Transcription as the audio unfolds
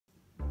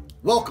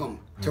Welcome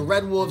to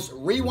Red Wolves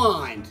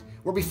Rewind,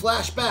 where we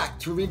flash back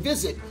to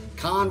revisit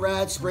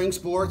Conrad Spring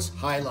Sports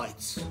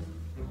highlights.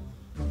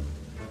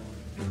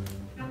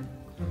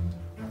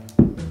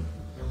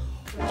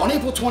 On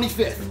April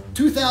 25th,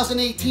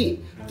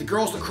 2018, the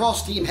girls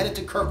lacrosse team headed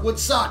to Kirkwood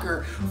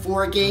Soccer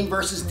for a game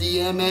versus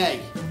DMA.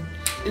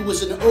 It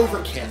was an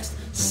overcast,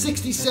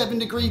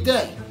 67-degree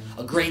day,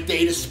 a great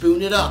day to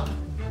spoon it up.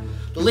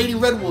 The Lady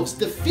Red Wolves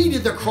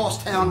defeated their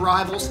crosstown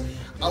rivals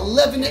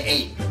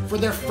 11-8 for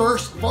their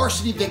first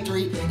varsity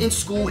victory in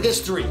school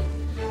history.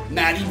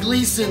 Maddie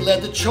Gleason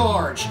led the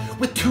charge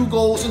with 2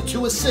 goals and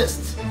 2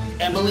 assists.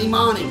 Emily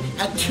Monning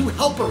had 2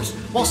 helpers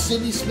while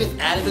Sydney Smith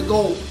added a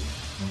goal.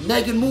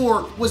 Megan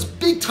Moore was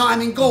big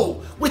time in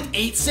goal with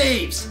 8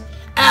 saves.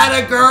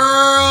 Atta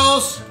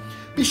girls!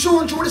 Be sure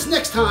and join us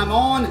next time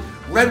on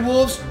Red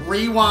Wolves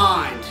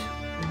Rewind.